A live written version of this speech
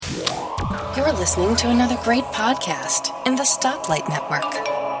You're listening to another great podcast in the Stoplight Network.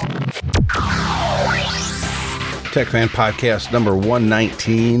 Tech Fan Podcast number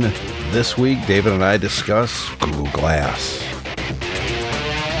 119. This week, David and I discuss Google Glass.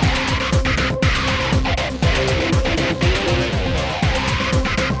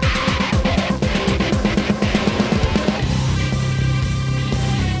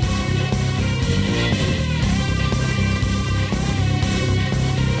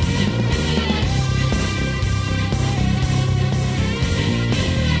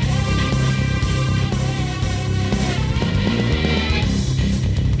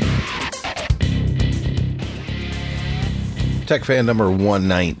 Tech Fan number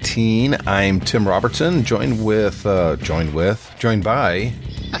 119. I'm Tim Robertson, joined by...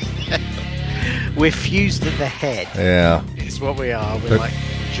 We're fused at the head. Yeah. It's what we are. We're like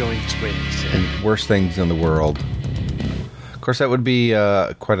joined twins. And worst things in the world. Of course, that would be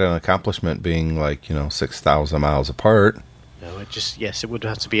quite an accomplishment, being 6,000 miles apart. No, it would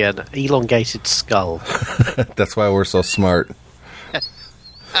have to be an elongated skull. That's why we're so smart.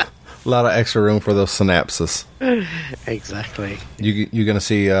 A lot of extra room for those synapses. Exactly. You going to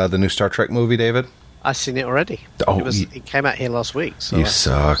see the new Star Trek movie, David? I've seen it already. Oh, it came out here last week. So you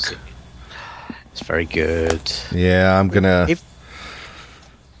suck. It's very good. Yeah, I'm going to...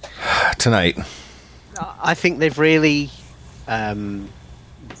 Tonight. I think they've really... I'm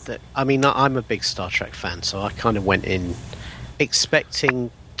a big Star Trek fan, so I kind of went in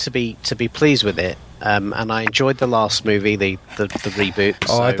expecting to be pleased with it. And I enjoyed the last movie, the reboot.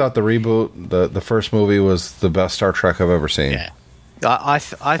 Oh, so. I thought the reboot, the first movie, was the best Star Trek I've ever seen. Yeah, I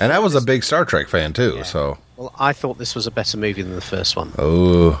and I was a big Star Trek fan too. Yeah. So, well, I thought this was a better movie than the first one.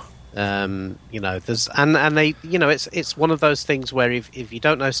 Oh, there's and they, it's one of those things where if you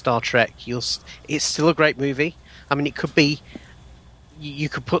don't know Star Trek, it's still a great movie. I mean, it could be, you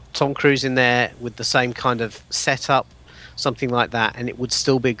could put Tom Cruise in there with the same kind of setup, something like that, and it would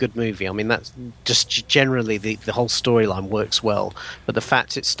still be a good movie. I mean, that's just generally the whole storyline works well, but the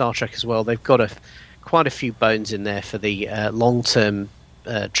fact it's Star Trek as well, they've got quite a few bones in there for the long-term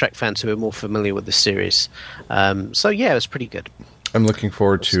Trek fans who are more familiar with the series. So yeah, it was pretty good. I'm looking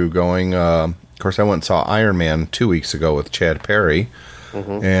forward to going. Of course, I went and saw Iron Man 2 weeks ago with Chad Perry,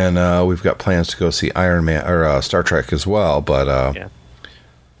 and we've got plans to go see Iron Man or Star Trek as well. But I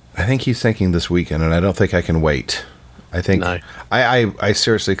think he's thinking this weekend, and I don't think I can wait. I think no. I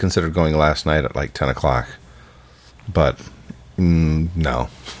seriously considered going last night at 10 o'clock, but no.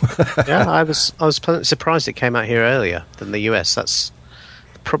 Yeah, I was pleasantly surprised it came out here earlier than the US. That's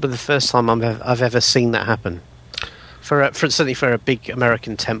probably the first time I've ever seen that happen. Certainly for a big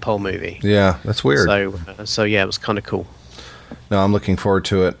American tentpole movie. Yeah, that's weird. So yeah, it was kind of cool. No, I'm looking forward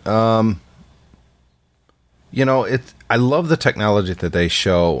to it. I love the technology that they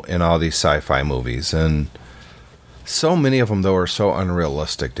show in all these sci-fi movies, and so many of them, though, are so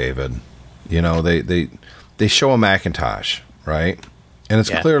unrealistic, David. They show a Macintosh, right? And it's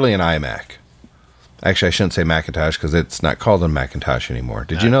clearly an iMac. Actually, I shouldn't say Macintosh because it's not called a Macintosh anymore.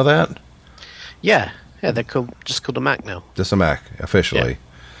 Did you know that? Yeah, they're just called a Mac now. Just a Mac, officially.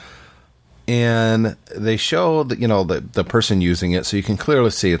 Yeah. And they show that, the person using it, so you can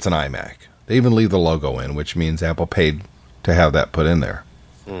clearly see it's an iMac. They even leave the logo in, which means Apple paid to have that put in there.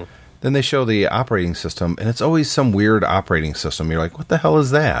 Mm. Then they show the operating system, and it's always some weird operating system. You're like, what the hell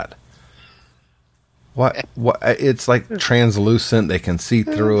is that? What? It's like translucent. They can see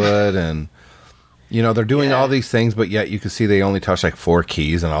through it, and they're doing all these things, but yet you can see they only touch 4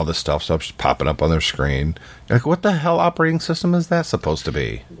 keys, and all this stuff's just popping up on their screen. You're like, what the hell operating system is that supposed to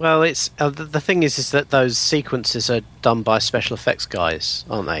be? Well, it's the thing is that those sequences are done by special effects guys,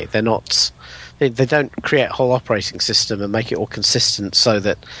 aren't they? They're not. They don't create a whole operating system and make it all consistent so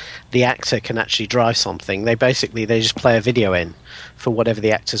that the actor can actually drive something. They just play a video in for whatever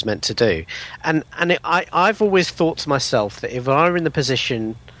the actor's meant to do. And I've always thought to myself that if I were in the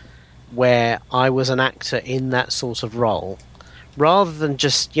position where I was an actor in that sort of role, rather than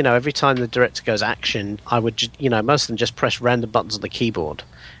just, every time the director goes action, I would, most of them just press random buttons on the keyboard.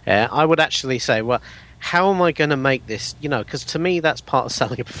 I would actually say, well, how am I going to make this? Because to me, that's part of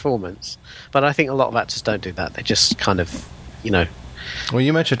selling a performance. But I think a lot of actors don't do that. They just kind of, Well,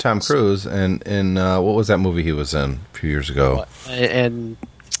 you mentioned Tom Cruise, and what was that movie he was in a few years ago? And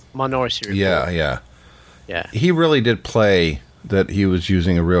Minority Report. Yeah. He really did play that he was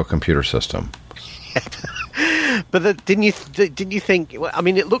using a real computer system. But didn't you think? Well, I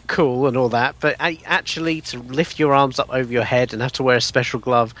mean, it looked cool and all that, but actually to lift your arms up over your head and have to wear a special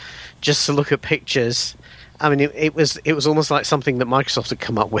glove just to look at pictures. I mean, it was almost like something that Microsoft had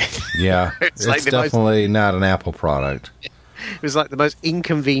come up with. Yeah, it's definitely not an Apple product. It was like the most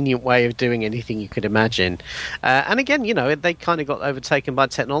inconvenient way of doing anything you could imagine. And again, they kind of got overtaken by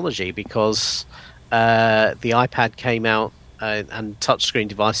technology because the iPad came out and touchscreen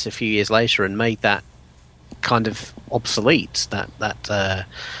devices a few years later and made that kind of obsolete, that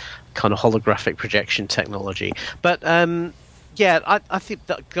kind of holographic projection technology. But I think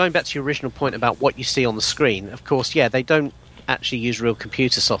that going back to your original point about what you see on the screen, of course, they don't actually use real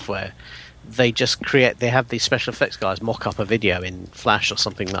computer software. They just they have these special effects guys mock up a video in Flash or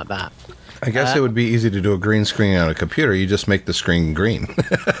something like that. I guess it would be easy to do a green screen on a computer. You just make the screen green.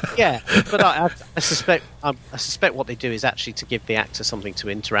 Yeah, but I suspect what they do is actually to give the actor something to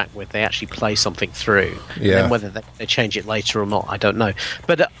interact with. They actually play something through. Yeah. And then whether they change it later or not, I don't know.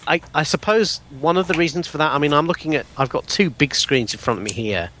 But I suppose one of the reasons for that, I've got two big screens in front of me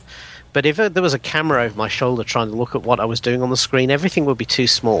here. But if there was a camera over my shoulder trying to look at what I was doing on the screen, everything would be too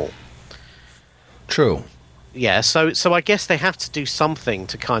small. True. Yeah, so I guess they have to do something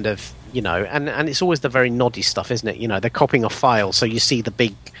to kind of, and it's always the very noddy stuff, isn't it? They're copying a file, so you see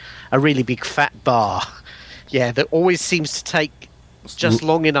a really big fat bar, that always seems to take just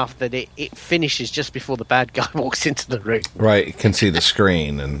long enough that it finishes just before the bad guy walks into the room. Right, you can see the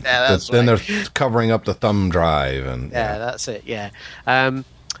screen, and then they're covering up the thumb drive, and that's it. Yeah,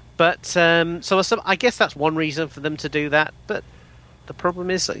 so I guess that's one reason for them to do that, but. The problem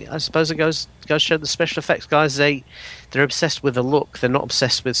is, I suppose it goes to show the special effects guys, they're obsessed with the look. They're not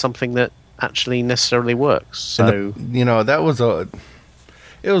obsessed with something that actually necessarily works. So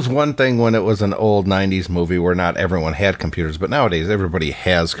it was one thing when it was an old 90s movie where not everyone had computers, but nowadays everybody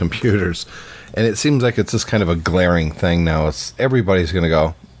has computers. And it seems like it's just kind of a glaring thing now. Everybody's going to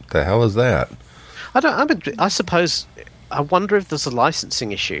go, the hell is that? I suppose, I wonder if there's a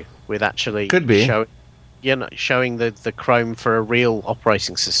licensing issue with actually Could be. Showing the Chrome for a real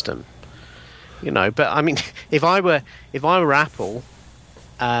operating system, But if I were Apple,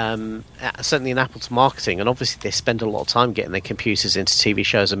 certainly in Apple's marketing, and obviously they spend a lot of time getting their computers into TV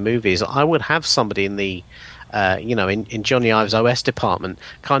shows and movies, I would have somebody in the, in Johnny Ive's OS department,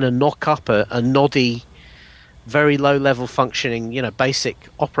 kind of knock up a noddy, very low level functioning, basic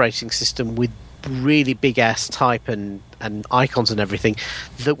operating system with really big ass type and icons and everything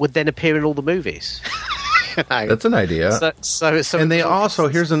that would then appear in all the movies. That's an idea. So and they also,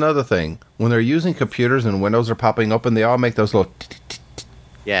 here's another thing. When they're using computers and windows are popping open, they all make those little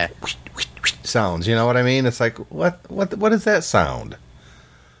sounds. You know what I mean? It's like, what is that sound?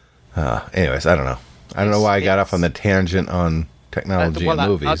 Anyways, I don't know. I don't know why I got off on the tangent on technology and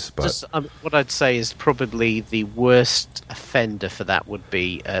movies. What I'd say is probably the worst offender for that would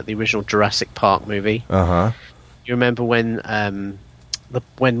be the original Jurassic Park movie. Uh-huh. You remember when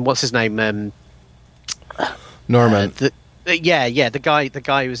what's his name? Norman. The guy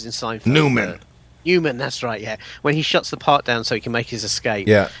who was in Seinfeld. Newman, that's right, yeah. When he shuts the park down so he can make his escape.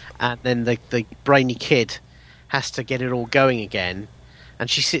 Yeah. And then the brainy kid has to get it all going again. And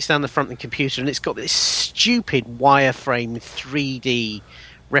she sits down the front of the computer and it's got this stupid wireframe 3D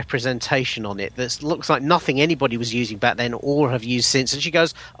representation on it that looks like nothing anybody was using back then or have used since. And she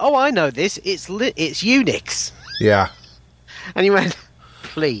goes, "Oh, I know this. It's Unix." Yeah. And he went,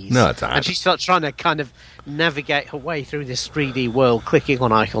 "Please." No, it's not. And she starts trying to kind of navigate her way through this 3D world, clicking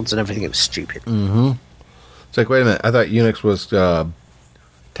on icons and everything. It was stupid. Mm-hmm. It's like, wait a minute. I thought Unix was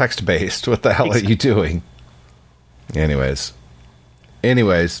text-based. What the hell are you doing? Anyways,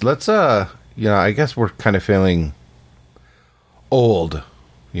 let's, I guess we're kind of feeling old.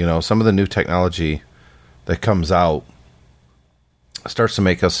 Some of the new technology that comes out starts to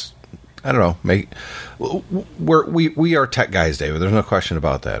make us, I don't know, we are tech guys, David. There's no question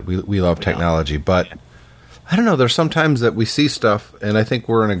about that. We love technology, but I don't know, there's sometimes that we see stuff, and I think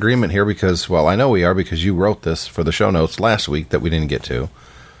we're in agreement here because, well, I know we are because you wrote this for the show notes last week that we didn't get to.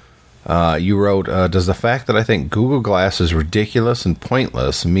 You wrote, does the fact that I think Google Glass is ridiculous and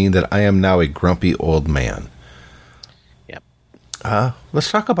pointless mean that I am now a grumpy old man? Yep. Let's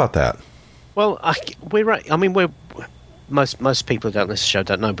talk about that. Well, we're right. We're most people who don't listen to the show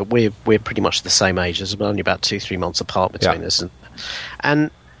don't know, but we're pretty much the same age. There's only about 2-3 months apart between us, and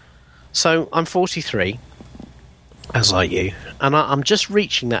so I'm 43, as are you, and I'm just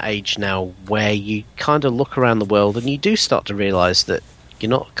reaching that age now where you kind of look around the world and you do start to realise that you're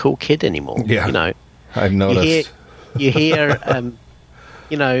not a cool kid anymore. Yeah, I've noticed. You hear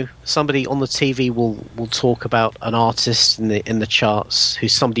somebody on the TV will talk about an artist in the charts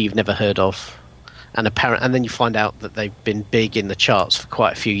who's somebody you've never heard of, and then you find out that they've been big in the charts for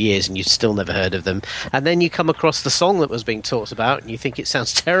quite a few years and you've still never heard of them, and then you come across the song that was being talked about and you think it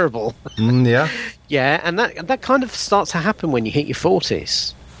sounds terrible. Yeah. Yeah, and that kind of starts to happen when you hit your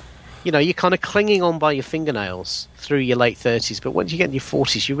 40s. You know, you're kind of clinging on by your fingernails through your late 30s, but once you get in your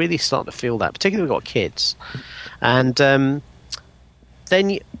 40s, you really start to feel that, particularly if you've got kids. And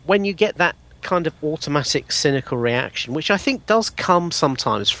then when you get that kind of automatic cynical reaction, which I think does come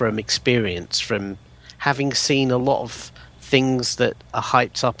sometimes from experience, from having seen a lot of things that are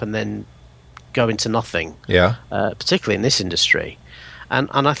hyped up and then go into nothing, particularly in this industry. And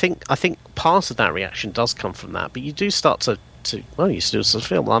I think part of that reaction does come from that, but you do start to you still sort of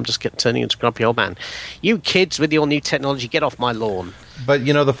feel, well, I'm just turning into a grumpy old man. You kids with your new technology, get off my lawn. But,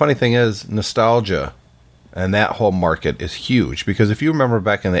 you know, the funny thing is, nostalgia and that whole market is huge, because if you remember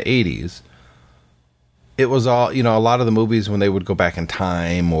back in the 80s, it was all, you know, a lot of the movies when they would go back in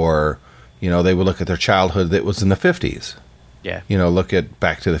time, or, you know, they would look at their childhood, it was in the 50s. Yeah. You know, look at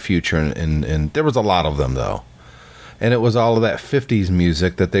Back to the Future, and there was a lot of them, though. And it was all of that 50s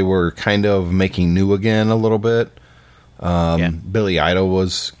music that they were kind of making new again a little bit. Billy Idol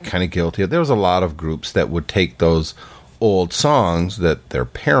was kind of guilty. There was a lot of groups that would take those old songs that their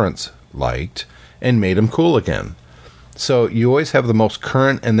parents liked and made them cool again. So you always have the most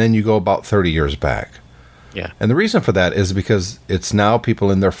current, and then you go about 30 years back. Yeah. And the reason for that is because it's now people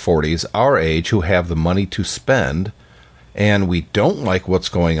in their 40s, our age, who have the money to spend, and we don't like what's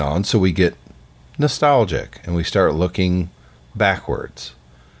going on, so we get nostalgic and we start looking backwards.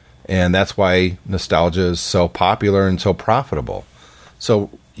 And that's why nostalgia is so popular and so profitable. So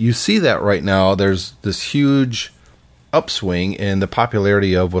you see that right now. There's this huge upswing in the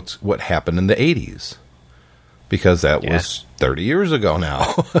popularity of what happened in the 80s, because that was 30 years ago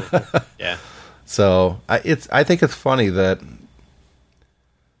now. Yeah. So I think it's funny that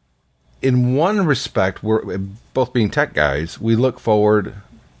in one respect, we're both being tech guys, we look forward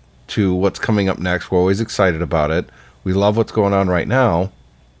to what's coming up next. We're always excited about it. We love what's going on right now.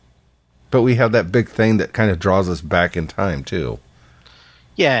 But we have that big thing that kind of draws us back in time, too.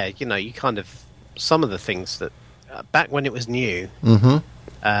 Yeah, you know, you kind of... Some of the things that... back when it was new,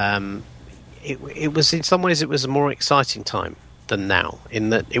 it was, in some ways, it was a more exciting time than now, in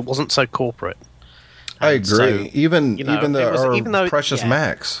that it wasn't so corporate. I agree. So, even you know, even though Precious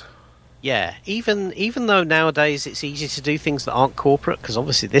Macs. Yeah, even though nowadays it's easy to do things that aren't corporate, because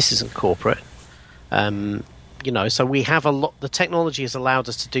obviously this isn't corporate. You know, so we have a lot. The technology has allowed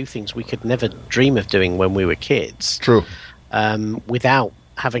us to do things we could never dream of doing when we were kids. True. Without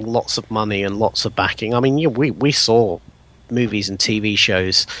having lots of money and lots of backing. I mean, we saw movies and TV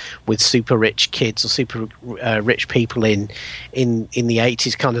shows with super rich kids or super rich people in the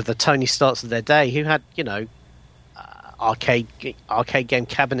 80s, kind of the Tony Starks of their day, who had, you know, arcade game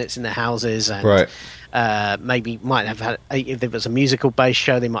cabinets in their houses, and right. Maybe might have had, if it was a musical based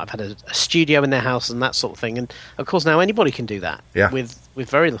show, they might have had a studio in their house and that sort of thing. And of course now anybody can do that with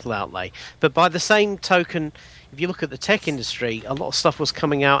very little outlay. But by the same token, if you look at the tech industry, a lot of stuff was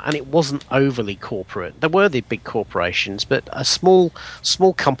coming out and it wasn't overly corporate. There were the big corporations, but small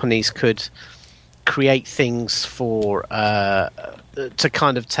companies could create things for to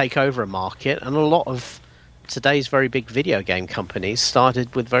kind of take over a market. And a lot of today's very big video game companies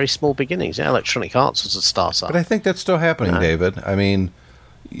started with very small beginnings. Electronic Arts was a startup. But I think that's still happening, David. I mean,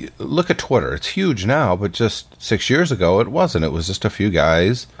 look at Twitter. It's huge now, but just 6 years ago, it wasn't. It was just a few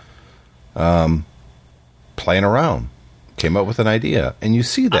guys playing around, came up with an idea. And you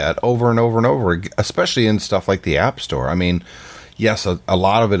see that over and over and over, especially in stuff like the App Store. I mean, yes, a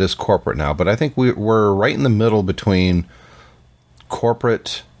lot of it is corporate now, but I think we're right in the middle between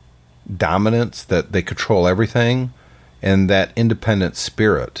corporate dominance, that they control everything, and that independent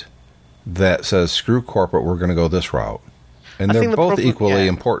spirit that says, screw corporate, we're going to go this route. And they're both equally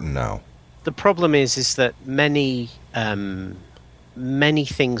important now. The problem is that many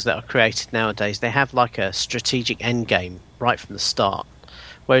things that are created nowadays, they have like a strategic end game right from the start.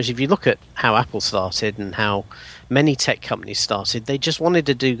 Whereas if you look at how Apple started and how many tech companies started, they just wanted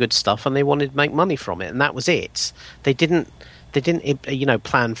to do good stuff and they wanted to make money from it, and that was it. They didn't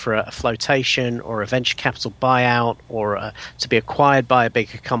plan for a flotation or a venture capital buyout or to be acquired by a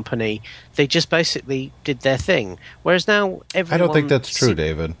bigger company. They just basically did their thing. Whereas now everyone... I don't think that's true,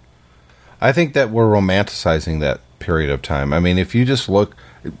 David. I think that we're romanticizing that period of time. I mean, if you just look...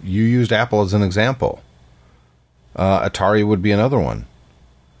 You used Apple as an example. Atari would be another one.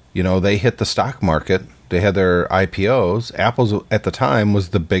 You know, they hit the stock market. They had their IPOs. Apple's, at the time, was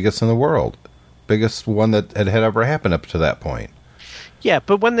the biggest in the world. Biggest one that had ever happened up to that point. Yeah,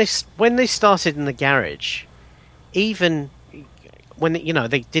 but when they started in the garage, even when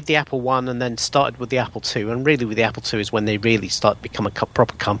they did the Apple I and then started with the Apple II, and really with the Apple II is when they really started to become a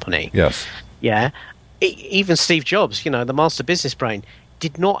proper company. Yes. Yeah. Even Steve Jobs, the master business brain,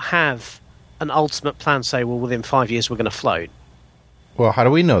 did not have an ultimate plan. Say, well, within 5 years we're going to float. Well, how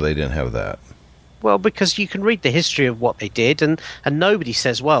do we know they didn't have that? Well, because you can read the history of what they did, and nobody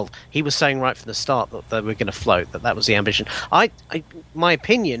says, well, he was saying right from the start that they were going to float, that was the ambition. My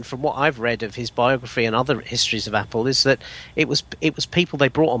opinion, from what I've read of his biography and other histories of Apple, is that it was people they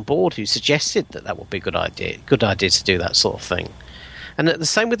brought on board who suggested that would be a good idea to do that sort of thing. And the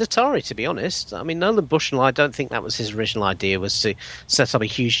same with Atari, to be honest. I mean, Nolan Bushnell, I don't think that was his original idea, was to set up a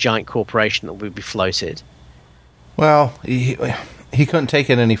huge giant corporation that would be floated. Well, he couldn't take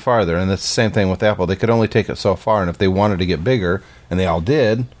it any farther, and that's the same thing with Apple. They could only take it so far, and if they wanted to get bigger, and they all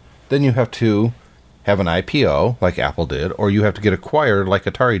did, then you have to have an IPO, like Apple did, or you have to get acquired, like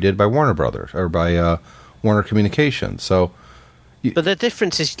Atari did, by Warner Brothers, or by Warner Communications. So, but the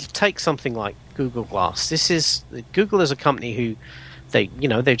difference is, you take something like Google Glass. Google is a company who,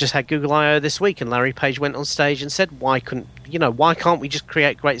 they've just had Google I/O this week, and Larry Page went on stage and said, why can't we just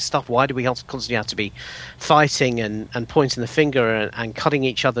create great stuff? Why do we constantly have to be fighting and pointing the finger and cutting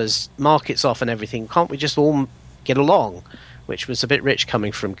each other's markets off and everything? Can't we just all get along? Which was a bit rich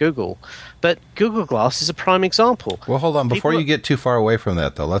coming from Google. But Google Glass is a prime example. Well, hold on. Before you get too far away from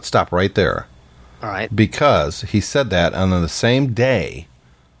that, though, let's stop right there. All right. Because he said that, and on the same day,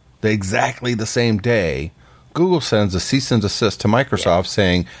 exactly the same day, Google sends a cease and desist to Microsoft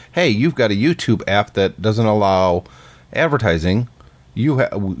saying, hey, you've got a YouTube app that doesn't allow advertising. You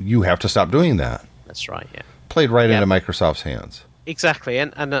have to stop doing that. That's right, yeah. Played right into Microsoft's hands. Exactly.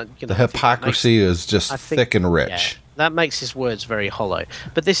 And the hypocrisy is just thick and rich. Yeah, that makes his words very hollow.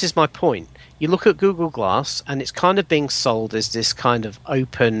 But this is my point. You look at Google Glass, and it's kind of being sold as this kind of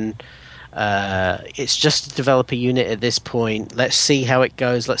open... it's just a developer unit at this point. Let's see how it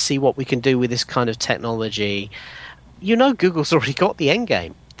goes. Let's see what we can do with this kind of technology. Google's already got the end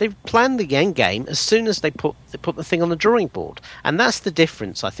game. They've planned the end game as soon as they put the thing on the drawing board. And that's the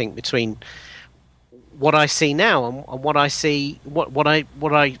difference, I think, between what I see now and what I see what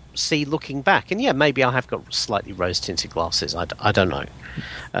I see looking back. And yeah, maybe I have got slightly rose-tinted glasses. I don't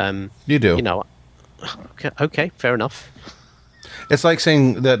know. You do. Okay, fair enough. It's like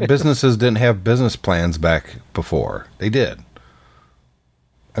saying that businesses didn't have business plans back before. They did.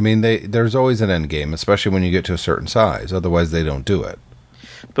 I mean, there's always an end game, especially when you get to a certain size. Otherwise, they don't do it.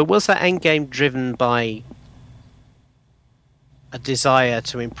 But was that end game driven by a desire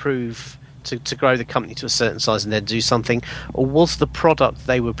to improve, to grow the company to a certain size and then do something? Or was the product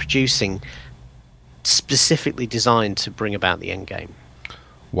they were producing specifically designed to bring about the end game?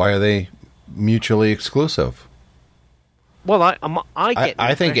 Why are they mutually exclusive? Well,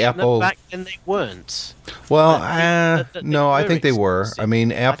 I think Apple back then they weren't. Well, no, I think they were. I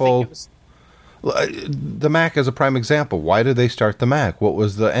mean, Apple. The Mac is a prime example. Why did they start the Mac? What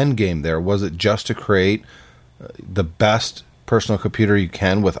was the end game there? Was it just to create the best personal computer you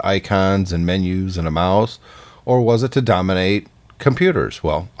can with icons and menus and a mouse, or was it to dominate computers?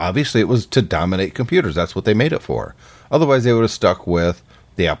 Well, obviously, it was to dominate computers. That's what they made it for. Otherwise, they would have stuck with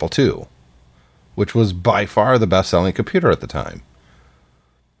the Apple II, which was by far the best-selling computer at the time.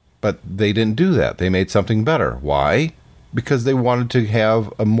 But they didn't do that. They made something better. Why? Because they wanted to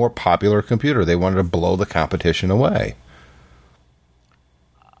have a more popular computer. They wanted to blow the competition away.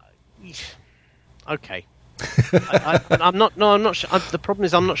 Okay. I'm not sure. The problem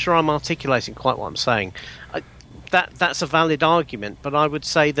is I'm not sure I'm articulating quite what I'm saying. That's a valid argument, but I would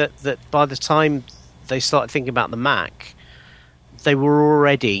say that by the time they started thinking about the Mac, they were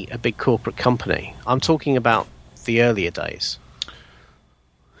already a big corporate company. I'm talking about the earlier days.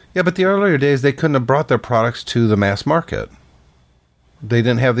 Yeah, but the earlier days, they couldn't have brought their products to the mass market. They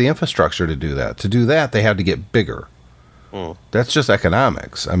didn't have the infrastructure to do that. To do that, they had to get bigger. That's just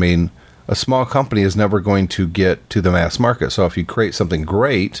economics. I mean, a small company is never going to get to the mass market. So if you create something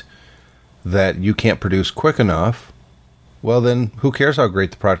great that you can't produce quick enough, well, then who cares how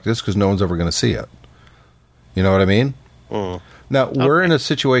great the product is, because no one's ever going to see it. You know what I mean? Now, we're in a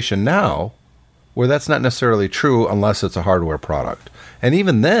situation now where that's not necessarily true unless it's a hardware product. And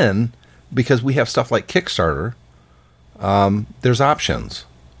even then, because we have stuff like Kickstarter, there's options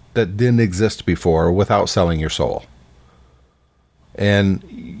that didn't exist before without selling your soul. And,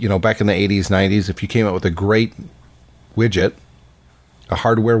 back in the 80s, 90s, if you came out with a great widget, a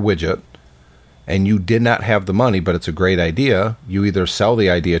hardware widget, and you did not have the money, but it's a great idea, you either sell the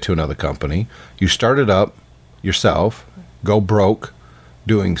idea to another company, you start it up yourself, go broke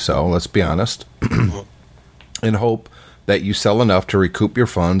doing so, let's be honest, and hope that you sell enough to recoup your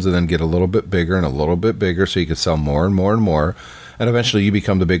funds and then get a little bit bigger and a little bit bigger so you can sell more and more and more, and eventually you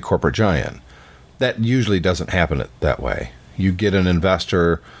become the big corporate giant. That usually doesn't happen that way. You get an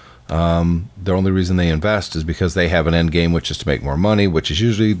investor, the only reason they invest is because they have an end game, which is to make more money, which is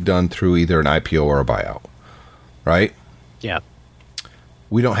usually done through either an IPO or a buyout, right? Yeah.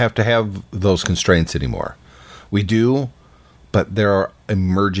 We don't have to have those constraints anymore. We do, but there are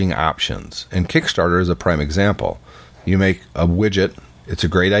emerging options. And Kickstarter is a prime example. You make a widget, it's a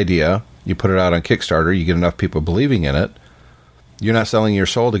great idea, you put it out on Kickstarter, you get enough people believing in it, you're not selling your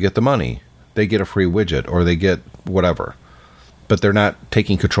soul to get the money. They get a free widget or they get whatever. But they're not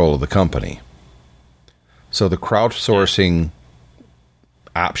taking control of the company. So the crowdsourcing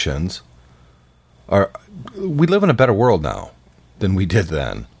options are... We live in a better world now than we did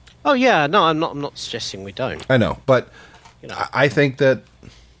then. Oh yeah, no, I'm not suggesting we don't. I know, but I think that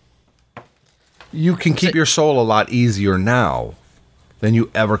you can keep your soul a lot easier now than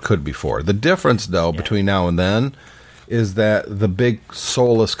you ever could before. The difference, though, between now and then is that the big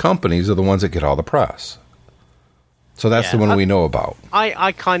soulless companies are the ones that get all the press. So that's the one we know about.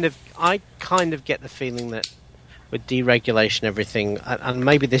 I kind of get the feeling that with deregulation, everything, and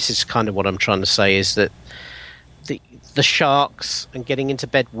maybe this is kind of what I'm trying to say, is that the sharks and getting into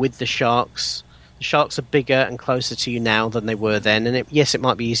bed with the sharks are bigger and closer to you now than they were then. And yes, it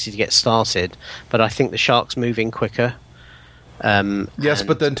might be easy to get started, but I think the sharks move in quicker. Yes,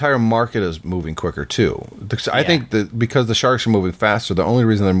 but the entire market is moving quicker too. I think that because the sharks are moving faster, the only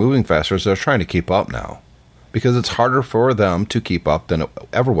reason they're moving faster is they're trying to keep up now. Because it's harder for them to keep up than it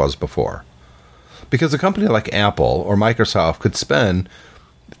ever was before. Because a company like Apple or Microsoft could spend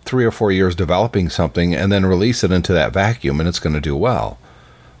 3 or 4 years developing something and then release it into that vacuum and it's going to do well.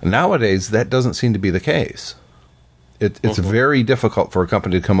 Nowadays, that doesn't seem to be the case. It's very difficult for a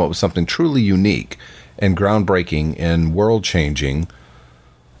company to come up with something truly unique and groundbreaking and world-changing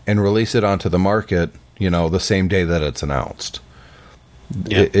and release it onto the market, the same day that it's announced.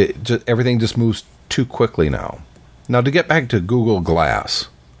 Yeah. Everything just moves too quickly now. Now, to get back to Google Glass,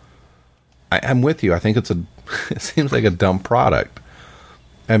 I'm with you. I think it seems like a dumb product.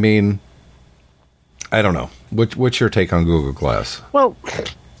 I mean, I don't know. What's your take on Google Glass? Well,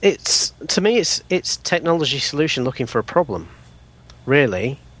 to me, it's technology solution looking for a problem,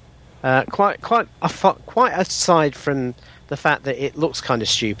 really. Quite aside from the fact that it looks kind of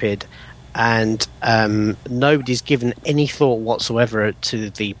stupid, and nobody's given any thought whatsoever to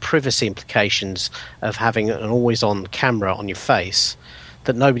the privacy implications of having an always-on camera on your face,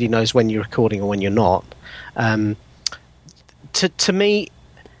 that nobody knows when you're recording or when you're not. To me,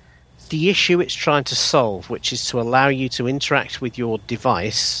 the issue it's trying to solve, which is to allow you to interact with your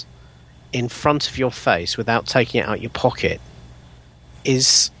device in front of your face without taking it out your pocket,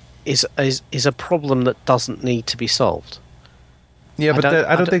 is a problem that doesn't need to be solved. Yeah, but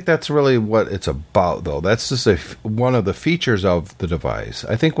I don't think that's really what it's about, though. That's just one of the features of the device.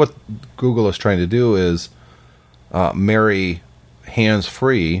 I think what Google is trying to do is marry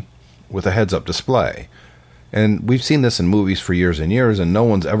hands-free with a heads-up display. And we've seen this in movies for years and years, and no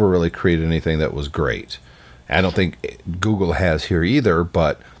one's ever really created anything that was great. I don't think Google has here either,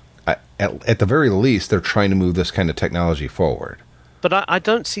 but at the very least, they're trying to move this kind of technology forward. But I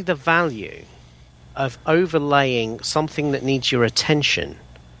don't see the value of overlaying something that needs your attention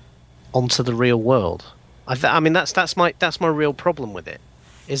onto the real world. I mean, that's my real problem with it.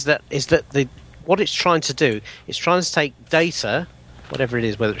 Is that what it's trying to do? It's trying to take data, whatever it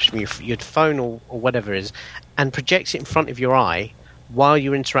is, whether it's from your phone or whatever it is, and project it in front of your eye while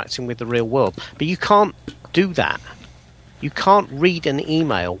you're interacting with the real world. But you can't do that. You can't read an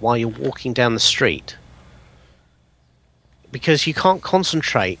email while you're walking down the street, because you can't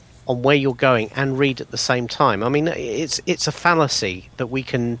concentrate on where you're going and read at the same time. I mean, it's a fallacy that we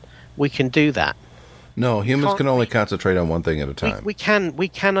can do that. No, humans can only concentrate on one thing at a time. We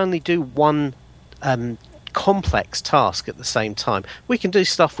can only do one complex task at the same time. We can do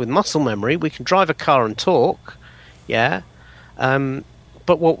stuff with muscle memory. We can drive a car and talk, yeah.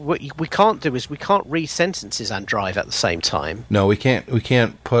 But what we can't do is we can't read sentences and drive at the same time. No, we can't. We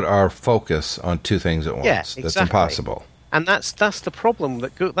can't put our focus on two things at once. Yeah, exactly. That's impossible. And that's the problem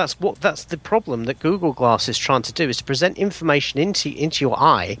that's the problem that Google Glass is trying to do, is to present information into your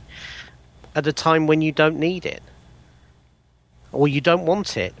eye at a time when you don't need it, or you don't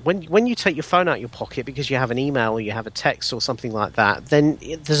want it. When you take your phone out of your pocket because you have an email or you have a text or something like that, then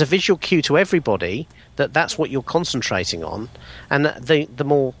there's a visual cue to everybody that that's what you're concentrating on, and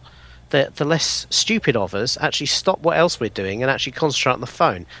the less stupid of us actually stop what else we're doing and actually concentrate on the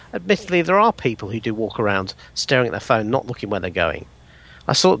phone. Admittedly, there are people who do walk around staring at their phone, not looking where they're going.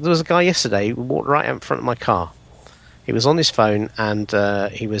 I saw there was a guy yesterday who walked right out in front of my car. He was on his phone and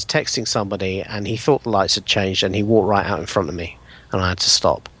he was texting somebody, and he thought the lights had changed, and he walked right out in front of me, and I had to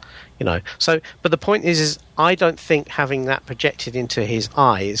stop. So, but the point is I don't think having that projected into his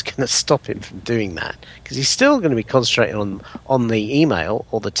eye is going to stop him from doing that, because he's still going to be concentrating on the email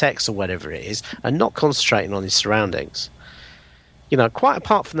or the text or whatever it is, and not concentrating on his surroundings. quite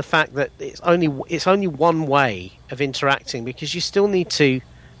apart from the fact that it's only one way of interacting, because you still need to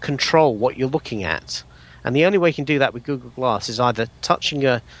control what you're looking at, and the only way you can do that with Google Glass is either touching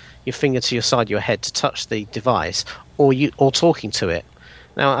your finger to your side of your head to touch the device, or talking to it.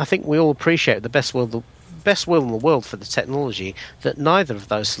 Now, I think we all appreciate the best will in the world for the technology, that neither of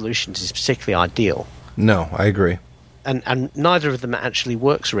those solutions is particularly ideal. No, I agree. And neither of them actually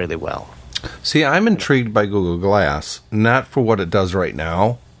works really well. See, I'm intrigued by Google Glass, not for what it does right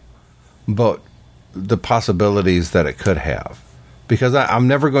now, but the possibilities that it could have. Because I'm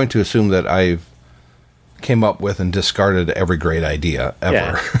never going to assume that I've came up with and discarded every great idea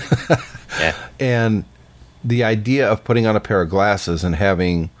ever. Yeah. And the idea of putting on a pair of glasses and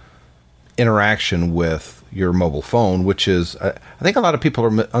having interaction with your mobile phone, which is, I think a lot of people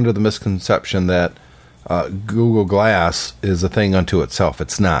are under the misconception that Google Glass is a thing unto itself.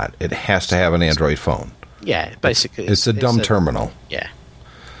 It's not. It has to have an Android phone. Yeah, basically. It's a dumb terminal. Yeah.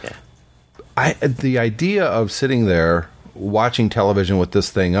 The idea of sitting there watching television with this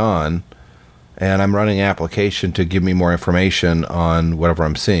thing on, and I'm running an application to give me more information on whatever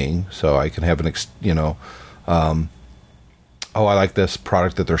I'm seeing, so I can have I like this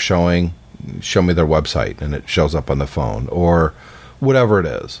product that they're showing, show me their website, and it shows up on the phone, or whatever it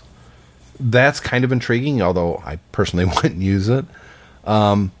is. That's kind of intriguing, although I personally wouldn't use it.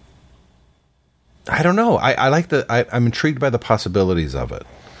 I don't know. I'm intrigued by the possibilities of it.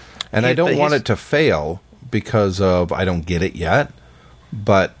 And I don't want it to fail because of I don't get it yet,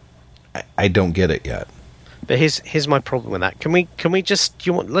 but I don't get it yet. But here's my problem with that. Can we just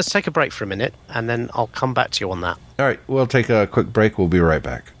let's take a break for a minute, and then I'll come back to you on that. All right, we'll take a quick break. We'll be right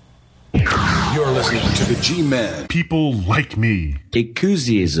back. You're listening to the G-Man. People like me.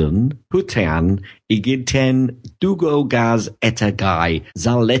 Ekuzizun, Putan, Igiten, Dugogaz Etagai,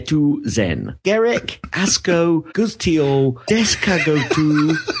 Zaletu Zen. Gerek, Asko, Gustio,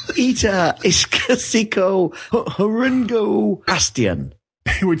 Deskagotu, Ita, Iskasiko, Horungo, Bastian.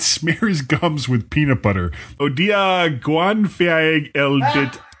 He would smear his gums with peanut butter. Odia guanfeag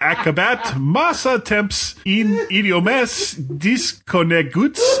eldit akabat massa temps in idiomes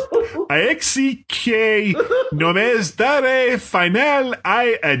disconeguts aexi que nomes dare final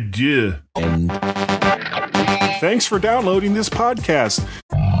I adieu. Thanks for downloading this podcast.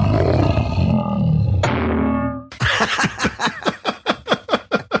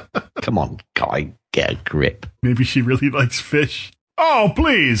 Come on, guy, get a grip. Maybe she really likes fish. Oh,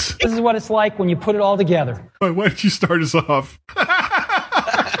 please. This is what it's like when you put it all together. Why don't you start us off?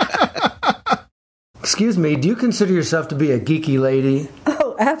 Excuse me, do you consider yourself to be a geeky lady?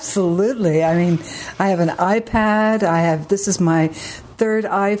 Oh, absolutely. I mean, I have an iPad. This is my third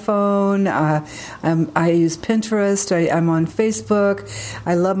iPhone. I use Pinterest. I'm on Facebook.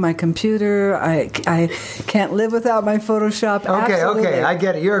 I love my computer. I can't live without my Photoshop. Okay, I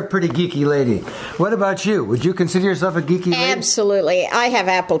get it. You're a pretty geeky lady. What about you? Would you consider yourself a geeky lady? Absolutely. I have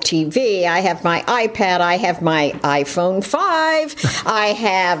Apple TV. I have my iPad. I have my iPhone 5. I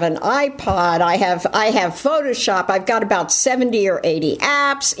have an iPod. I have Photoshop. I've got about 70 or 80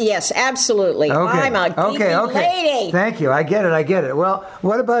 apps. Yes, absolutely. Okay. I'm a geeky lady. Thank you. I get it. Well,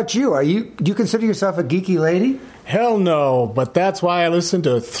 what about you? Do you consider yourself a geeky lady? Hell no, but that's why I listen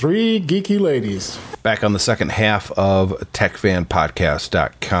to 3 geeky ladies. Back on the second half of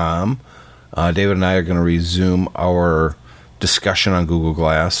TechFanPodcast.com, David and I are going to resume our discussion on Google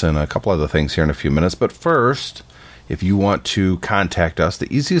Glass and a couple other things here in a few minutes. But first, if you want to contact us,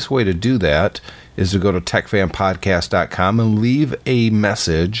 the easiest way to do that is to go to TechFanPodcast.com and leave a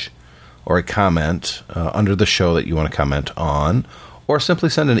message or a comment under the show that you want to comment on, or simply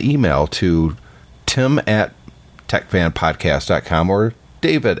send an email to tim@techfanpodcast.com or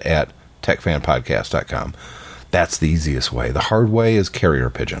david@techfanpodcast.com. That's the easiest way. The hard way is carrier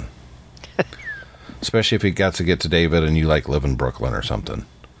pigeon. Especially if you got to get to David and you live in Brooklyn or something.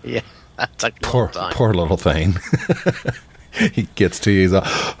 Yeah, that's a poor little thing. He gets to you. He's like,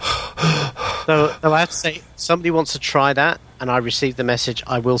 so I have to say, if somebody wants to try that, and I receive the message,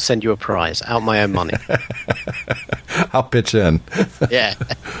 I will send you a prize out my own money. I'll pitch in. Yeah.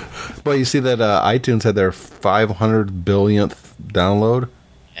 Well, you see that iTunes had their 500 billionth download?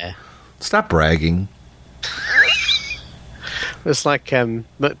 Yeah. Stop bragging. It's like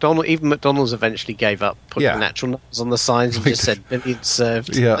McDonald's eventually gave up putting natural numbers on the signs and just said billions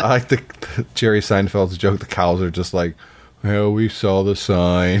served. Yeah, I like the Jerry Seinfeld's joke. The cows are just like, well, we saw the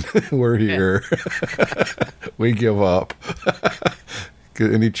sign. We're here. We give up.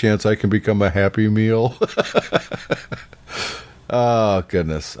 Any chance I can become a Happy Meal? Oh,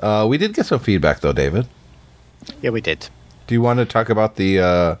 goodness. We did get some feedback, though, David. Yeah, we did. Do you want to talk about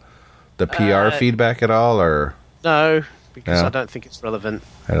the PR feedback at all, or no? because Yeah. I don't think it's relevant.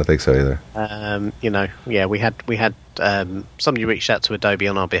 I don't think so either. We had somebody reached out to Adobe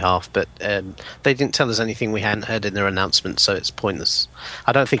on our behalf, but they didn't tell us anything we hadn't heard in their announcement, so it's pointless.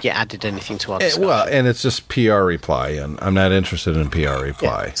 I don't think it added anything to our discussion. Well, and it's just PR reply, and I'm not interested in PR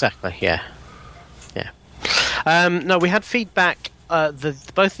reply. Yeah, exactly. Yeah. No, we had feedback.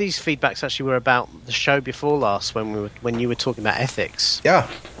 Both these feedbacks actually were about the show before last, when you were talking about ethics. Yeah.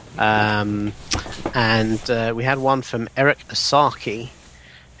 And we had one from Eric Asaki,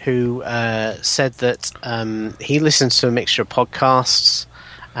 who said that he listens to a mixture of podcasts,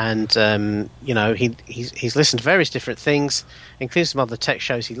 and he's listened to various different things, including some other tech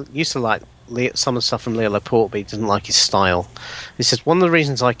shows. He used to like some of the stuff from Leo Laporte, but he didn't like his style. He says, one of the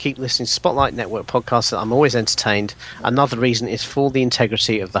reasons I keep listening to Spotlight Network podcasts is that I'm always entertained. Another reason is for the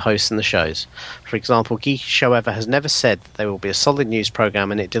integrity of the hosts and the shows. For example, Geeky Show Ever has never said that there will be a solid news program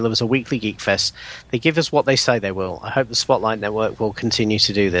and it delivers a weekly Geek Fest. They give us what they say they will. I hope the Spotlight Network will continue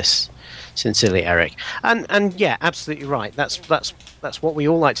to do this. Sincerely, Eric. And yeah, absolutely right. That's what we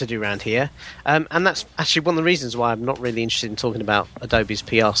all like to do around here. And that's actually one of the reasons why I'm not really interested in talking about Adobe's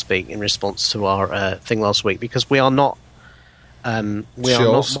PR speak in response to our thing last week, because we are not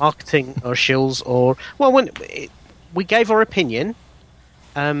marketing or shills or we gave our opinion,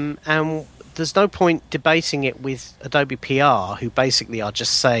 and there's no point debating it with Adobe PR, who basically are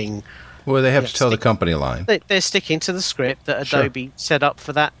just saying. Well, they have to tell the company line. They're sticking to the script that Adobe set up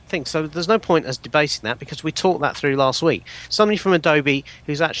for that thing. So there's no point us debating that, because we talked that through last week. Somebody from Adobe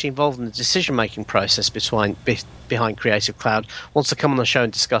who's actually involved in the decision-making process behind Creative Cloud wants to come on the show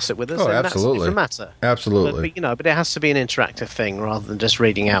and discuss it with us. Oh, then absolutely. That's a matter. Absolutely. But it has to be an interactive thing rather than just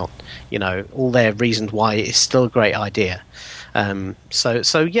reading out, all their reasons why it's still a great idea.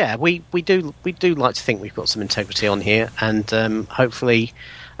 So yeah, we do like to think we've got some integrity on here, and hopefully.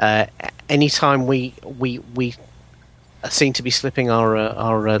 Anytime we seem to be slipping,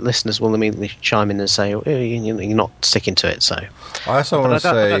 our listeners will immediately chime in and say, oh, you're not sticking to it. So I also want to say,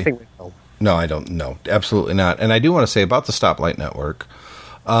 I don't think we will. No, I don't. No, absolutely not. And I do want to say about the Stoplight Network,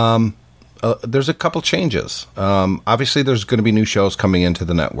 there's a couple changes. Obviously, there's going to be new shows coming into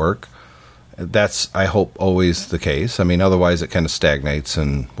the network. That's, I hope, always the case. I mean, otherwise it kind of stagnates,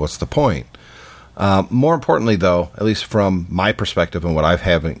 and what's the point? More importantly, though, at least from my perspective and what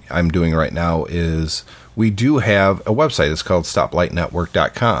I'm doing right now, is we do have a website. It's called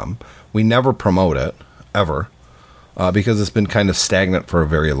StoplightNetwork.com. We never promote it, ever, because it's been kind of stagnant for a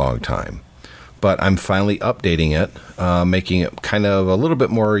very long time. But I'm finally updating it, making it kind of a little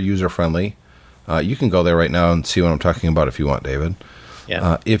bit more user-friendly. You can go there right now and see what I'm talking about if you want, David.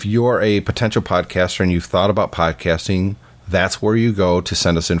 Yeah. If you're a potential podcaster and you've thought about podcasting, that's where you go to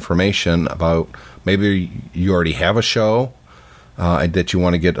send us information about maybe you already have a show that you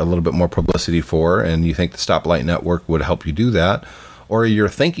want to get a little bit more publicity for, and you think the Stoplight Network would help you do that. Or you're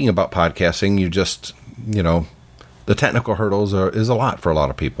thinking about podcasting, you just, the technical hurdles is a lot for a lot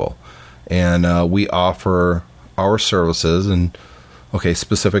of people. And we offer our services, and,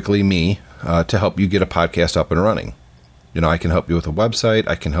 specifically me, to help you get a podcast up and running. I can help you with a website.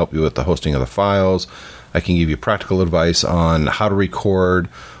 I can help you with the hosting of the files. I can give you practical advice on how to record,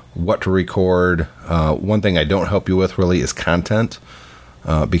 what to record. One thing I don't help you with really is content,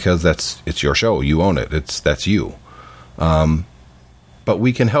 because it's your show. You own it. That's you. But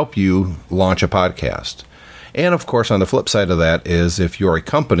we can help you launch a podcast. And, of course, on the flip side of that is if you're a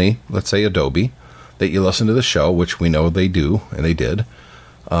company, let's say Adobe, that you listen to the show, which we know they do, and they did,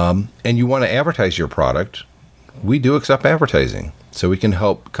 and you want to advertise your product, we do accept advertising. So we can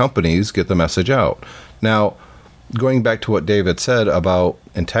help companies get the message out. Now, going back to what David said about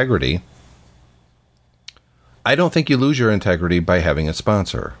integrity, I don't think you lose your integrity by having a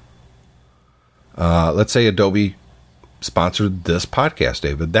sponsor. Let's say Adobe sponsored this podcast,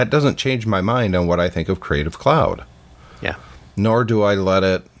 David. That doesn't change my mind on what I think of Creative Cloud. Yeah. Nor do I let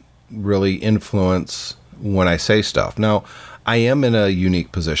it really influence when I say stuff. Now, I am in a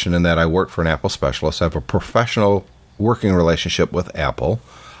unique position in that I work for an Apple specialist. I have a professional working relationship with Apple.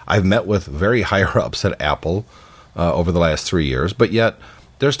 I've met with very higher ups at Apple over the last 3 years, but yet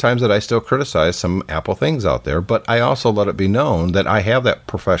there's times that I still criticize some Apple things out there, but I also let it be known that I have that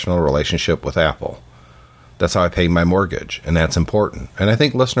professional relationship with Apple. That's how I pay my mortgage, and that's important. And I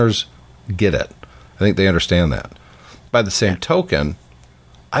think listeners get it. I think they understand that. By the same token,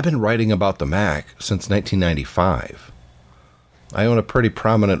 I've been writing about the Mac since 1995. I own a pretty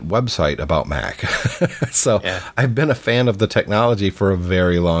prominent website about Mac. So I've been a fan of the technology for a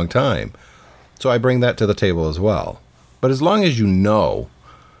very long time. So I bring that to the table as well. But as long as you know,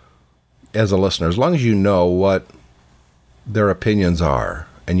 as a listener, as long as you know what their opinions are,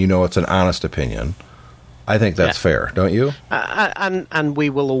 and you know it's an honest opinion, I think that's fair, don't you? And we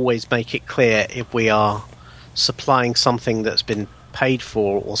will always make it clear if we are supplying something that's been paid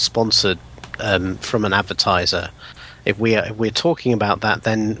for or sponsored from an advertiser. If we're talking about that,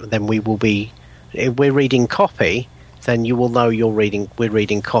 then we will be. If we're reading copy, then you will know we're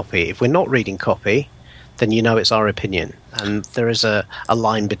reading copy. If we're not reading copy, then you know it's our opinion. And there is a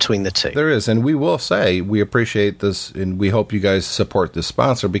line between the two. There is, and we will say we appreciate this, and we hope you guys support this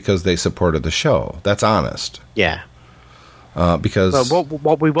sponsor because they supported the show. That's honest. Yeah. Because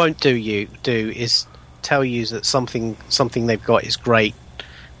what we won't do is tell you that something they've got is great.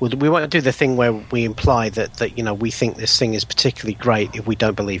 We won't do the thing where we imply that we think this thing is particularly great if we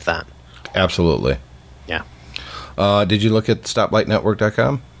don't believe that. Absolutely. Yeah. Did you look at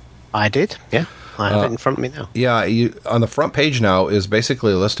StoplightNetwork.com? I did, yeah. I have it in front of me now. Yeah, on the front page now is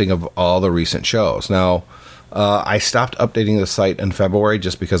basically a listing of all the recent shows. Now, I stopped updating the site in February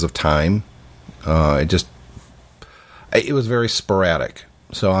just because of time. It was very sporadic.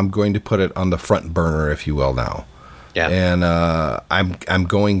 So I'm going to put it on the front burner, if you will, now. Yeah. And I'm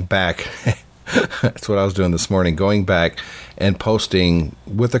going back. That's what I was doing this morning, going back and posting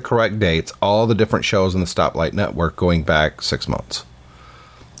with the correct dates all the different shows in the Stoplight Network going back 6 months.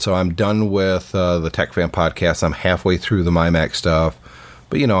 So I'm done with the Tech Fan podcast. I'm halfway through the MyMac stuff,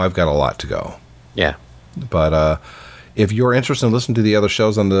 but I've got a lot to go. Yeah. But if you're interested in listening to the other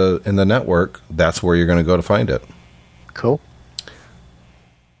shows in the network, that's where you're going to go to find it. Cool.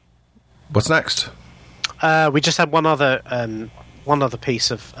 What's next? We just had one other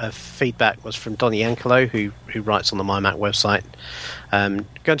piece of feedback was from Donnie Ankelo, who writes on the MyMac website.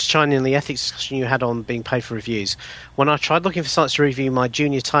 Going to chime in the ethics discussion you had on being paid for reviews. When I tried looking for sites to review my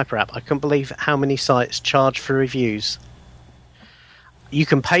Junior Typer app, I couldn't believe how many sites charge for reviews. You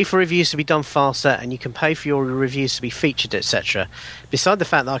can pay for reviews to be done faster, and you can pay for your reviews to be featured, etc. Beside the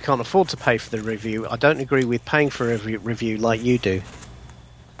fact that I can't afford to pay for the review, I don't agree with paying for a review like you do.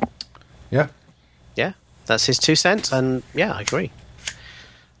 Yeah. Yeah, that's his 2 cents, and yeah, I agree.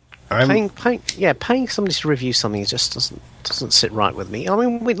 Paying somebody to review something just doesn't sit right with me. I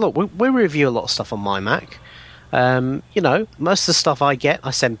mean, we review a lot of stuff on MyMac. Most of the stuff I get,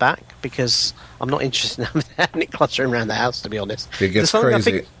 I send back because I'm not interested in having it cluttering around the house. To be honest, it gets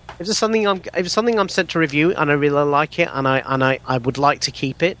crazy. If it's something I'm sent to review and I really like it and I would like to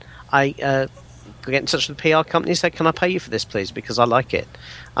keep it, I get in touch with the PR company and say, "Can I pay you for this, please? Because I like it,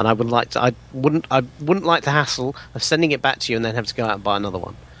 and I wouldn't like the hassle of sending it back to you and then have to go out and buy another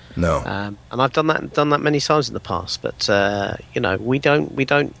one." No. And I've done that many times in the past, but we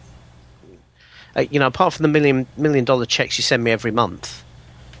don't. Apart from the million dollar checks you send me every month,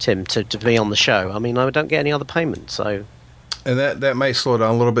 Tim, to be on the show, I mean, I don't get any other payment. So, and that might slow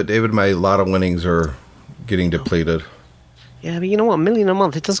down a little bit, David. My lotto winnings are getting depleted. Yeah, but you know what? $1 million a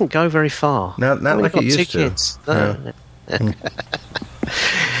month, it doesn't go very far. Not like it used to. Kids. No. Yeah.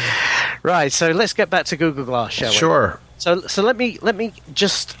 Right, so let's get back to Google Glass, shall we? Sure. So let me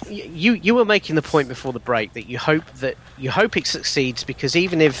just you were making the point before the break that you hope it succeeds, because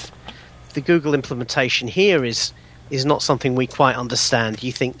even if the Google implementation here is not something we quite understand,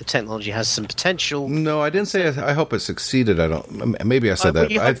 you think the technology has some potential. No, I didn't say I hope it succeeded. I don't. Maybe I said that.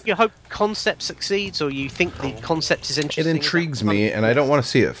 You hope concept succeeds, or you think the concept is interesting? It intrigues me, and I don't want to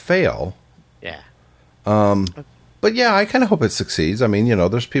see it fail. Yeah. But yeah, I kind of hope it succeeds. I mean,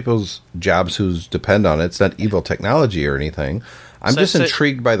 there's people's jobs who depend on it. It's not evil technology or anything. I'm just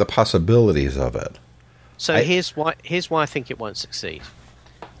intrigued by the possibilities of it. So here's why I think it won't succeed,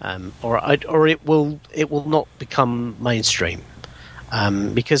 or it will not become mainstream.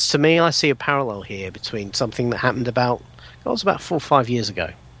 Because to me, I see a parallel here between something that happened about 4 or 5 years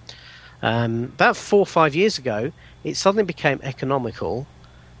ago. About 4 or 5 years ago, it suddenly became economical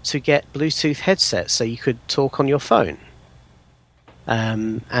to get Bluetooth headsets so you could talk on your phone.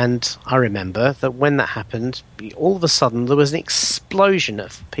 And I remember that when that happened, all of a sudden there was an explosion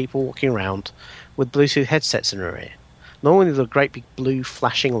of people walking around with Bluetooth headsets in their ear. Normally the great big blue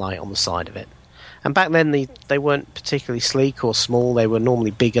flashing light on the side of it. And back then they weren't particularly sleek or small, they were normally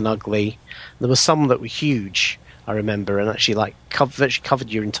big and ugly. There were some that were huge, I remember, and actually virtually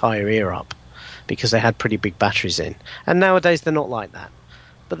covered your entire ear up because they had pretty big batteries in. And nowadays they're not like that.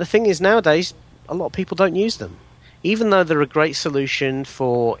 But the thing is, nowadays, a lot of people don't use them. Even though they're a great solution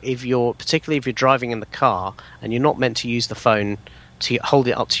for particularly if you're driving in the car and you're not meant to use the phone to hold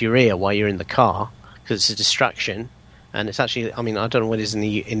it up to your ear while you're in the car because it's a distraction. And it's actually, I mean, I don't know what it is in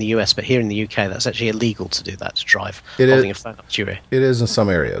the US, but here in the UK, that's actually illegal to do that, to drive holding a phone up to your ear. It is in some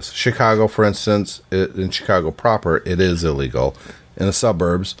areas. Chicago, for instance, in Chicago proper, it is illegal. In the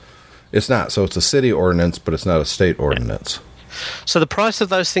suburbs, it's not. So it's a city ordinance, but it's not a state ordinance. So the price of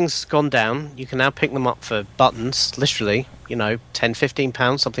those things has gone down. You can now pick them up for buttons, literally, £10,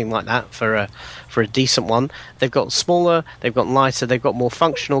 £15, something like that for a decent one. They've got smaller, they've got lighter, they've got more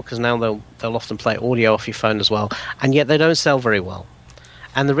functional because now they'll often play audio off your phone as well. And yet they don't sell very well.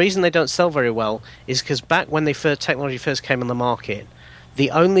 And the reason they don't sell very well is because back when technology first came on the market,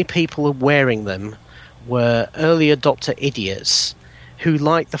 the only people wearing them were early adopter idiots who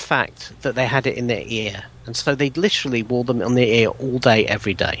liked the fact that they had it in their ear. And so they literally wore them on their ear all day,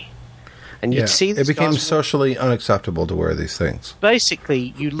 every day. And you'd see this. It became socially unacceptable to wear these things.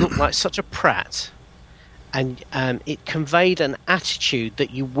 Basically, you look like such a prat, and it conveyed an attitude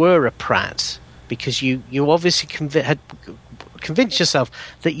that you were a prat because you obviously had convinced yourself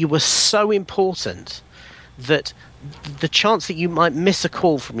that you were so important that the chance that you might miss a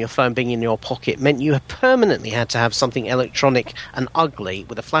call from your phone being in your pocket meant you permanently had to have something electronic and ugly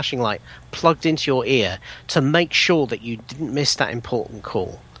with a flashing light plugged into your ear to make sure that you didn't miss that important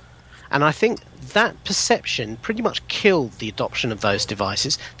call. And I think that perception pretty much killed the adoption of those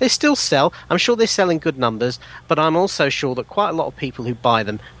devices. They still sell. I'm sure they sell in good numbers, but I'm also sure that quite a lot of people who buy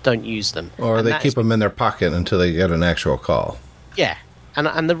them don't use them. Or they keep them in their pocket until they get an actual call. Yeah.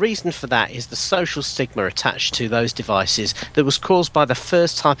 And the reason for that is the social stigma attached to those devices that was caused by the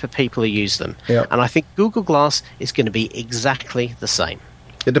first type of people who use them. Yep. And I think Google Glass is going to be exactly the same.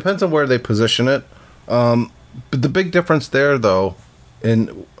 It depends on where they position it. But the big difference there, though,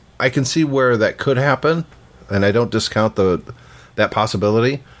 and I can see where that could happen, and I don't discount that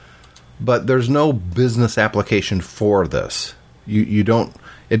possibility, but there's no business application for this. You don't.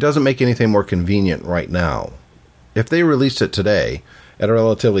 It doesn't make anything more convenient right now. If they released it today at a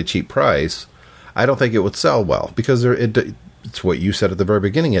relatively cheap price, I don't think it would sell well because it's what you said at the very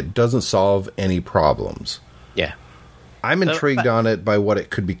beginning. It doesn't solve any problems. Yeah. I'm intrigued on it by what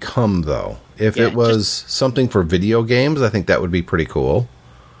it could become, though. If it was something for video games, I think that would be pretty cool.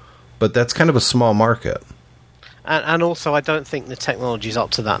 But that's kind of a small market. And also, I don't think the technology is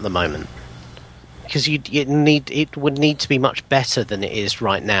up to that at the moment. Because it would need to be much better than it is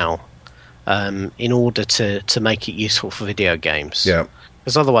right now in order to make it useful for video games. Yeah.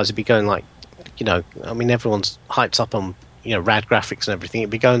 Because otherwise it'd be going like, everyone's hyped up on, rad graphics and everything. It'd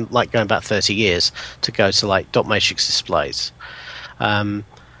be going about 30 years to go to like dot matrix displays. The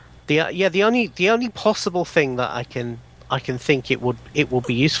only possible thing that I can think it will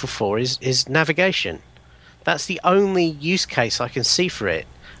be useful for is navigation. That's the only use case I can see for it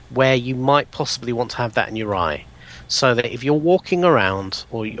where you might possibly want to have that in your eye. So that if you're walking around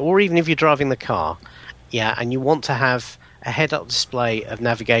or even if you're driving the car, and you want to have a head-up display of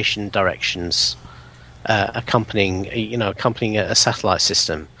navigation directions accompanying a satellite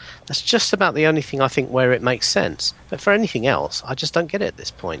system, that's just about the only thing I think where it makes sense. But for anything else, I just don't get it at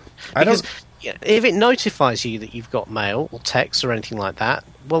this point. Because if it notifies you that you've got mail or text or anything like that,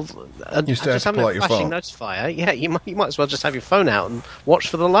 well, you still have to pull out your phone. Notifier, you might as well just have your phone out and watch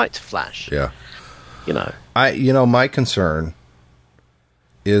for the light to flash. Yeah. My concern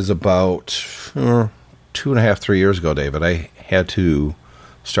is about 2.5, 3 years ago, David, I had to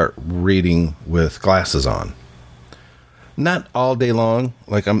start reading with glasses on. Not all day long.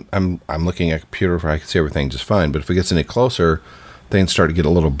 Like I'm looking at a computer where I can see everything just fine, but if it gets any closer, things start to get a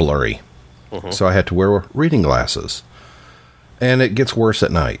little blurry. Mm-hmm. So I had to wear reading glasses. And it gets worse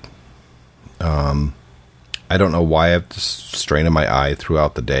at night. I don't know why I have this strain in my eye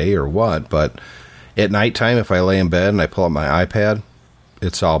throughout the day or what, but at nighttime, if I lay in bed and I pull up my iPad,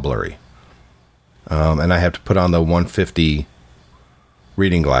 it's all blurry. And I have to put on the $150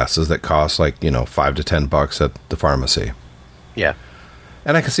 reading glasses that cost $5 to $10 at the pharmacy. Yeah.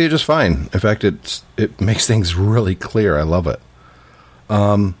 And I can see it just fine. In fact, it makes things really clear. I love it.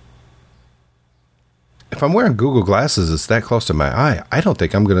 If I'm wearing Google glasses, it's that close to my eye. I don't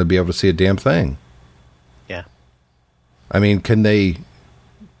think I'm going to be able to see a damn thing. Yeah. I mean,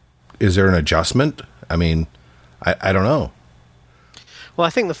 is there an adjustment? I mean, I don't know. Well, I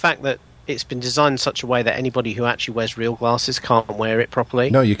think the fact that it's been designed in such a way that anybody who actually wears real glasses can't wear it properly.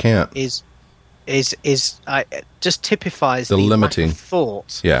 No, you can't. Just typifies the limiting lack of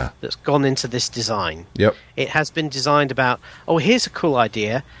thought that's gone into this design. Yep. It has been designed about, here's a cool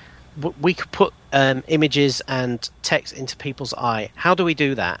idea. We could put images and text into people's eye. How do we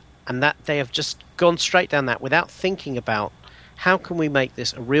do that? And that they have just gone straight down that without thinking about how can we make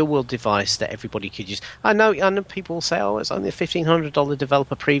this a real-world device that everybody could use. I know people will say, it's only a $1,500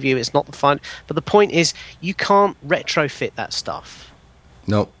 developer preview. It's not the fun. But the point is, you can't retrofit that stuff.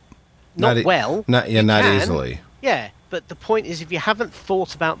 Nope. Not easily. Yeah, but the point is, if you haven't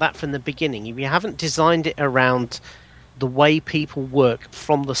thought about that from the beginning, if you haven't designed it around the way people work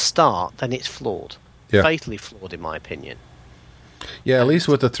from the start, then it's flawed. Yeah. Fatally flawed, in my opinion. Yeah, at least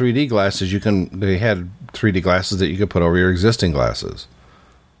with the 3D glasses, they had 3D glasses that you could put over your existing glasses.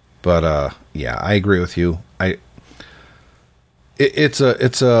 But yeah, I agree with you. It's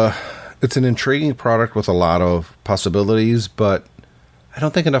an intriguing product with a lot of possibilities, but I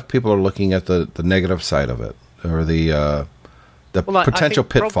don't think enough people are looking at the negative side of it, or the potential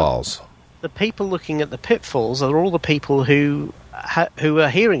pitfalls. The people looking at the pitfalls are all the people who are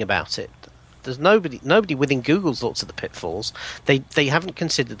hearing about it. There's nobody within Google's looked at the pitfalls. They haven't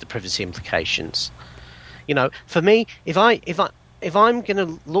considered the privacy implications. You know, for me, if I'm going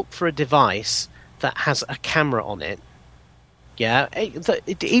to look for a device that has a camera on it, yeah,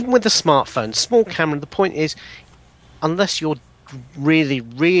 even with a smartphone, small camera, the point is, unless you're really,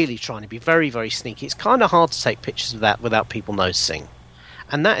 really trying to be very, very sneaky, it's kind of hard to take pictures of that without people noticing.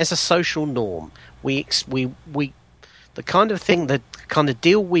 And that is a social norm. We the kind of thing, the kind of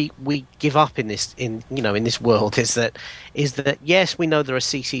deal we give up in this world is that yes, we know there are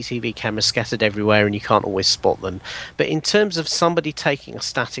CCTV cameras scattered everywhere and you can't always spot them, but in terms of somebody taking a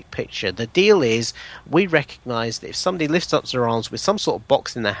static picture, the deal is we recognise that if somebody lifts up their arms with some sort of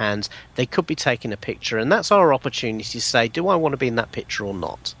box in their hands, they could be taking a picture, and that's our opportunity to say, do I want to be in that picture or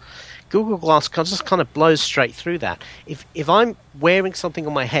not? Google Glass just kind of blows straight through that. If I'm wearing something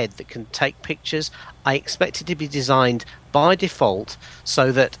on my head that can take pictures, I expect it to be designed by default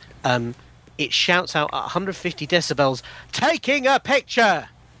so that it shouts out at 150 decibels, taking a picture,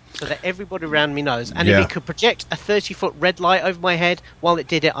 so that everybody around me knows. And if it could project a 30-foot red light over my head while it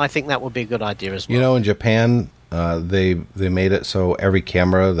did it, I think that would be a good idea as well. You know, in Japan, they made it so every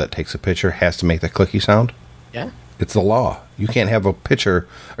camera that takes a picture has to make the clicky sound. Yeah. It's the law. You can't have a picture,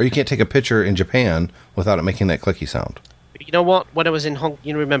 or you can't take a picture in Japan without it making that clicky sound. You know what? When I was in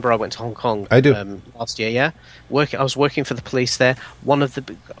remember I went to Hong Kong. I do. Last year, yeah. I was working for the police there. One of the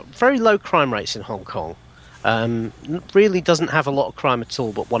very low crime rates in Hong Kong. Really doesn't have a lot of crime at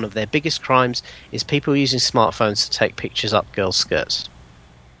all, but one of their biggest crimes is people using smartphones to take pictures up girls' skirts.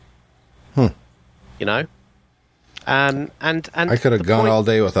 You know? And I could have gone all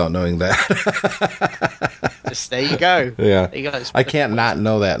day without knowing that. Just there you go. Yeah, there you go. I can't not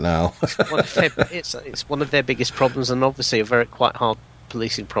know that now. It's one of their biggest problems, and obviously a quite hard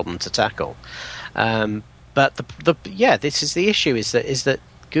policing problem to tackle. But this is the issue: is that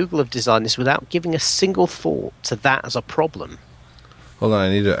Google have designed this without giving a single thought to that as a problem. Hold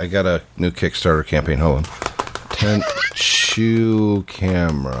on, I got a new Kickstarter campaign. Hold on. Tent shoe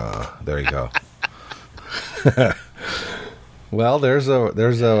camera. There you go. Well, there's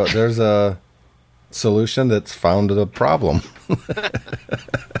a solution that's found the problem.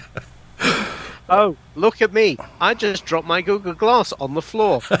 Oh, look at me. I just dropped my Google Glass on the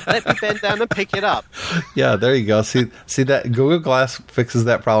floor. Let me bend down and pick it up. Yeah, there you go. See that Google Glass fixes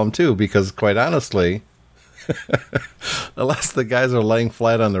that problem too, because quite honestly, unless the guys are laying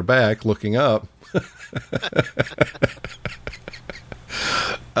flat on their back looking up.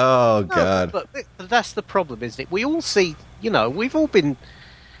 Oh God! No, but that's the problem, isn't it? We all see, we've all been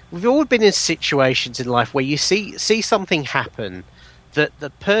in situations in life where you see something happen that the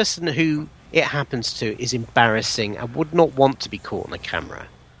person who it happens to is embarrassing and would not want to be caught on a camera.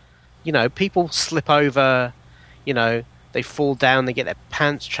 People slip over, they fall down, they get their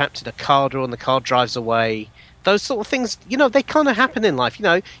pants trapped in a car door and the car drives away. Those sort of things, they kind of happen in life.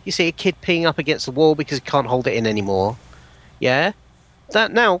 You see a kid peeing up against the wall because he can't hold it in anymore. Yeah?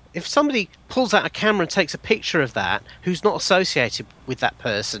 That now, if somebody pulls out a camera and takes a picture of that, who's not associated with that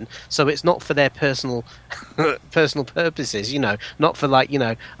person, so it's not for their personal purposes, not for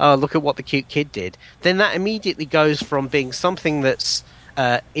oh, look at what the cute kid did, then that immediately goes from being something that's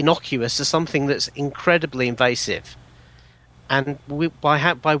innocuous to something that's incredibly invasive. And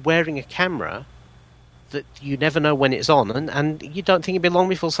by wearing a camera that you never know when it's on, and you don't think it'd be long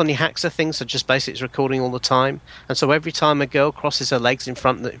before somebody hacks a thing, so just basically it's recording all the time, and so every time a girl crosses her legs in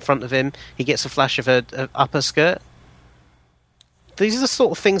front of him, he gets a flash of her upper skirt. These are the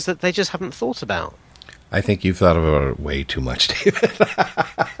sort of things that they just haven't thought about. I think you've thought about it way too much, David.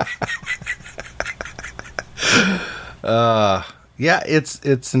 Yeah,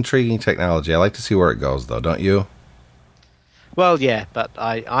 it's intriguing technology. I like to see where it goes, though, don't you? Well, yeah, but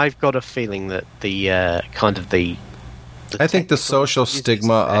I've got a feeling that the I think the social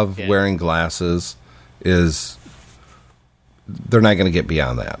stigma of wearing glasses is they're not going to get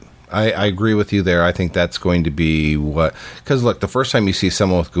beyond that. I agree with you there. I think that's going to be what... Because, look, the first time you see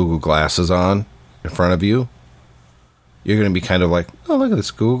someone with Google glasses on in front of you, you're going to be kind of like, oh, look at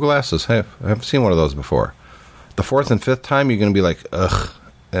this, Google glasses. Hey, I haven't seen one of those before. The fourth and fifth time, you're going to be like, ugh,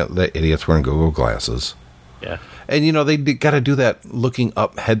 the idiot's wearing Google glasses. Yeah. And, they got to do that looking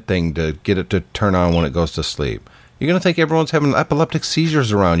up head thing to get it to turn on when it goes to sleep. You're going to think everyone's having epileptic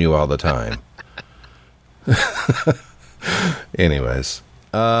seizures around you all the time. Anyways,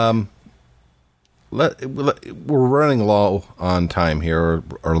 we're running low on time here,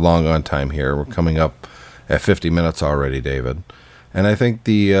 or long on time here. We're coming up at 50 minutes already, David. And I think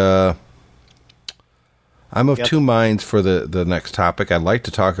I'm of two minds for the next topic. I'd like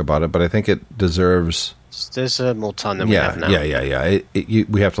to talk about it, but I think it deserves... There's more time than we have now. Yeah.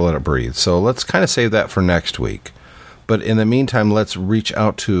 We have to let it breathe. So let's kind of save that for next week. But in the meantime, let's reach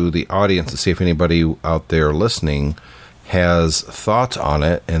out to the audience and see if anybody out there listening has thoughts on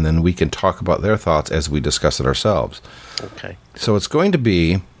it, and then we can talk about their thoughts as we discuss it ourselves. Okay. So it's going to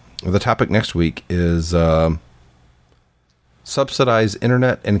be, the topic next week is subsidized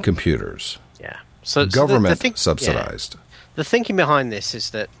internet and computers. Yeah. So government subsidized. Yeah. The thinking behind this is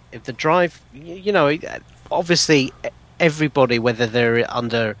that if the drive, obviously everybody, whether they're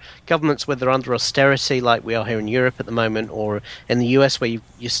under governments, whether they're under austerity like we are here in Europe at the moment, or in the US where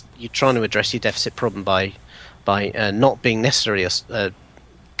you're trying to address your deficit problem by not being necessarily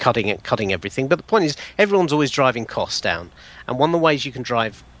cutting everything. But the point is, everyone's always driving costs down. And one of the ways you can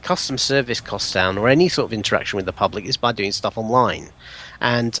drive customer service costs down, or any sort of interaction with the public, is by doing stuff online.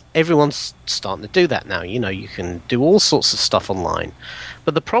 And everyone's starting to do that now. You can do all sorts of stuff online.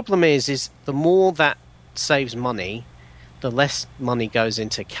 But the problem is the more that saves money, the less money goes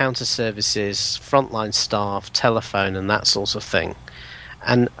into counter services, frontline staff, telephone, and that sort of thing.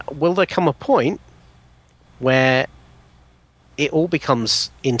 And will there come a point where it all becomes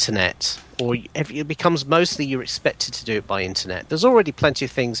internet, or it becomes mostly you're expected to do it by internet? There's already plenty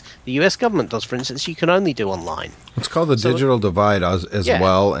of things the US government does, for instance, you can only do online. It's called the digital divide as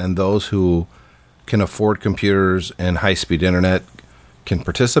well, and those who can afford computers and high-speed internet can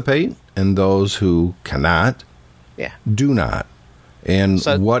participate, and those who cannot do not. And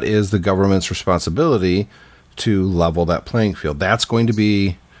what is the government's responsibility to level that playing field? That's going to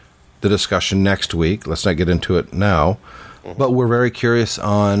be the discussion next week. Let's not get into it now. But we're very curious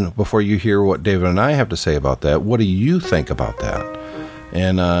before you hear what David and I have to say about that, what do you think about that?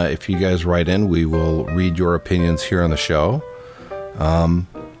 And if you guys write in, we will read your opinions here on the show.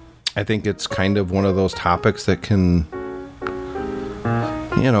 I think it's kind of one of those topics that can,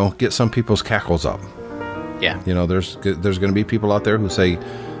 get some people's cackles up. Yeah. There's going to be people out there who say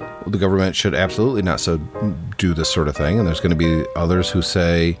the government should absolutely not do this sort of thing. And there's going to be others who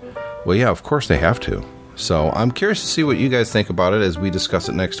say, well, yeah, of course they have to. So I'm curious to see what you guys think about it as we discuss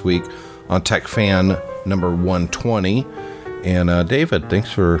it next week on Tech Fan number 120. And David,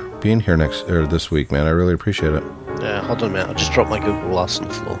 thanks for being here this week, man. I really appreciate it. Hold on a minute. I'll just drop my Google Glass on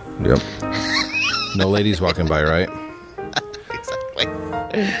the floor. Yep. No ladies walking by, right? Exactly.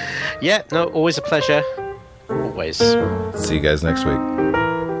 Yeah, no, always a pleasure. Always. See you guys next week.